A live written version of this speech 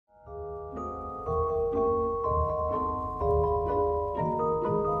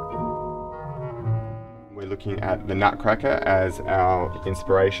looking at the Nutcracker as our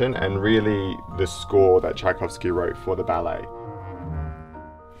inspiration and really the score that Tchaikovsky wrote for the ballet.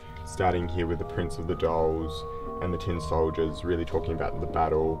 Starting here with the Prince of the Dolls and the Tin Soldiers, really talking about the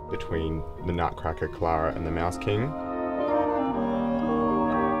battle between the Nutcracker, Clara, and the Mouse King.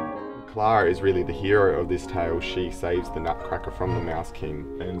 Clara is really the hero of this tale. She saves the Nutcracker from the Mouse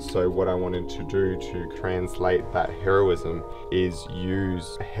King. And so what I wanted to do to translate that heroism is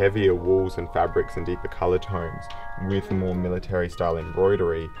use heavier wools and fabrics and deeper colour tones with more military style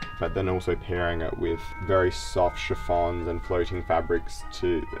embroidery, but then also pairing it with very soft chiffons and floating fabrics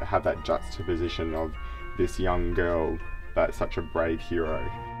to have that juxtaposition of this young girl, but such a brave hero.